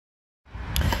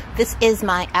This is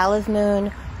my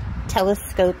ALEVMOOM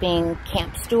telescoping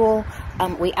camp stool.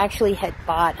 We actually had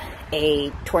bought a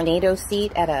tornado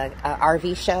seat at a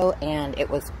RV show, and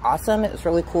it was awesome. It was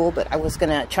really cool, but I was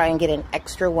gonna try and get an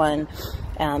extra one,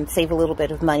 save a little bit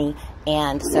of money.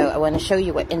 And so I want to show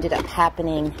you what ended up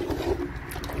happening.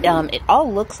 It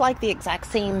all looks like the exact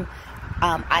same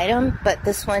item, but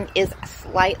this one is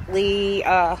slightly,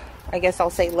 I guess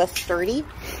I'll say less sturdy.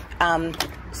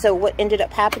 So what ended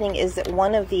up happening is that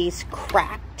one of these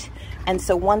cracked. And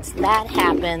so once that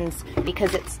happens,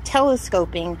 because it's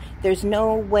telescoping, there's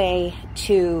no way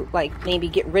to like maybe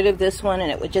get rid of this one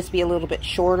and it would just be a little bit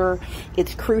shorter.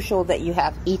 It's crucial that you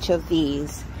have each of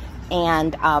these.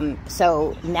 And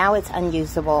so now it's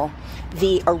unusable.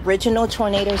 The original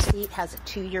tornado seat has a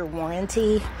 2-year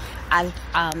warranty. I've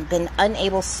been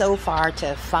unable so far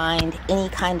to find any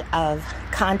kind of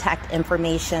contact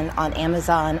information on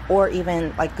Amazon or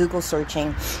even like Google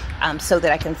searching so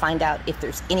that I can find out if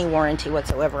there's any warranty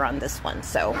whatsoever on this one.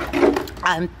 So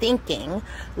I'm thinking,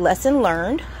 lesson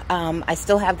learned. I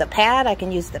still have the pad. I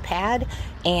can use the pad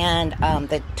and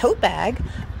the tote bag,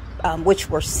 which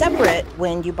were separate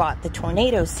when you bought the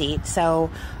tornado seat. So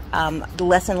the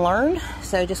lesson learned.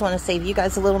 So I just want to save you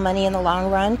guys a little money in the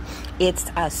long run. It's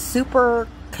a super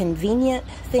convenient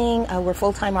thing. We're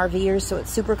full-time RVers, so it's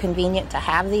super convenient to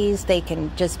have these. They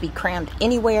can just be crammed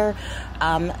anywhere,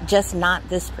 just not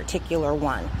this particular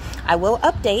one. I will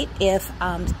update if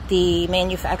the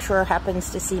manufacturer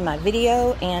happens to see my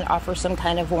video and offer some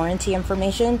kind of warranty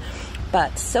information,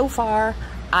 but so far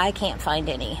I can't find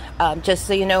any. Just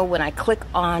so you know, when I click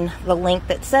on the link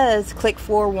that says click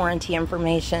for warranty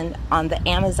information on the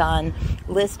Amazon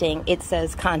listing, it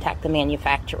says contact the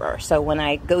manufacturer. So when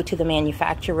I go to the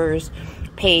manufacturer's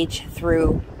page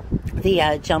through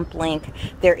the jump link,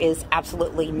 there is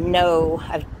absolutely no,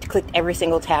 I've clicked every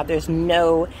single tab, there's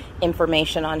no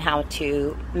information on how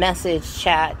to message,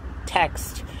 chat,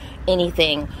 text,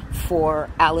 anything for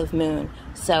ALEVMOOM.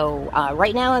 So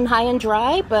right now I'm high and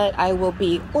dry, but I will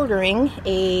be ordering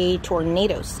a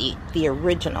tornado seat, the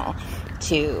original,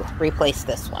 to replace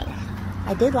this one.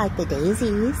 I did like the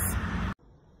daisies.